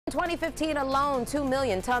2015 alone, 2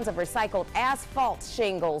 million tons of recycled asphalt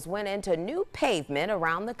shingles went into new pavement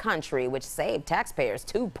around the country, which saved taxpayers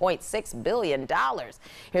 $2.6 billion.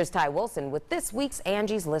 Here's Ty Wilson with this week's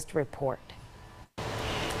Angie's List report.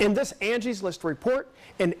 In this Angie's List report,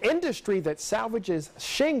 an industry that salvages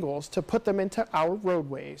shingles to put them into our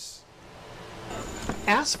roadways.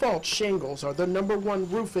 Asphalt shingles are the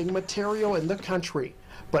 #1 roofing material in the country,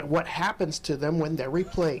 but what happens to them when they're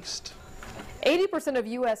replaced? 80% of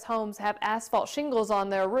U.S. homes have asphalt shingles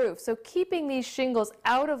on their roof, so keeping these shingles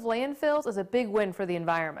out of landfills is a big win for the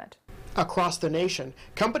environment. Across the nation,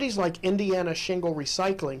 companies like Indiana Shingle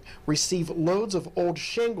Recycling receive loads of old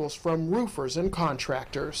shingles from roofers and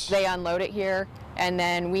contractors. They unload it here, and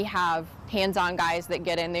then we have hands-on guys that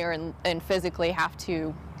get in there and physically have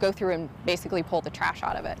to go through and basically pull the trash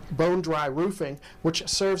out of it. Bone Dry Roofing, which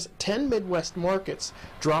serves 10 Midwest markets,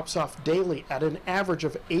 drops off daily at an average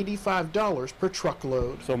of $85 per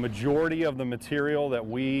truckload. So majority of the material that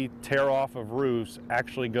we tear off of roofs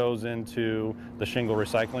actually goes into the shingle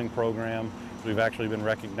recycling program. We've actually been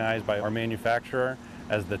recognized by our manufacturer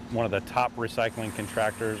as one of the top recycling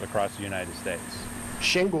contractors across the United States.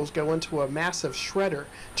 Shingles go into a massive shredder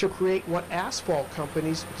to create what asphalt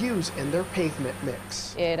companies use in their pavement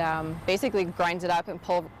mix. It basically grinds it up and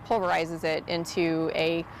pulverizes it into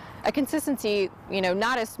a consistency,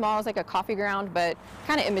 not as small as like a coffee ground, but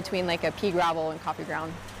kind of in between like a pea gravel and coffee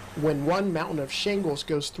ground. When one mountain of shingles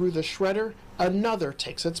goes through the shredder, another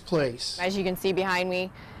takes its place. As you can see behind me,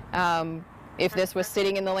 if this was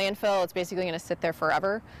sitting in the landfill, it's basically going to sit there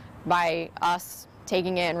forever. By us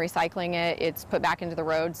taking it and recycling it, it's put back into the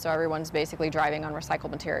road, so everyone's basically driving on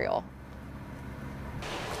recycled material.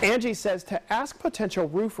 Angie says to ask potential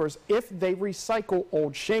roofers if they recycle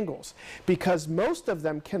old shingles, because most of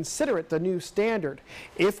them consider it the new standard.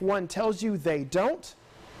 If one tells you they don't,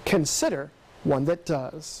 consider one that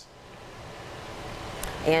does.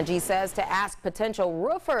 Angie says to ask potential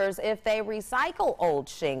roofers if they recycle old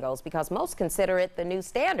shingles, because most consider it the new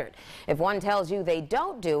standard. If one tells you they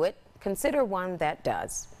don't do it, consider one that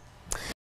does.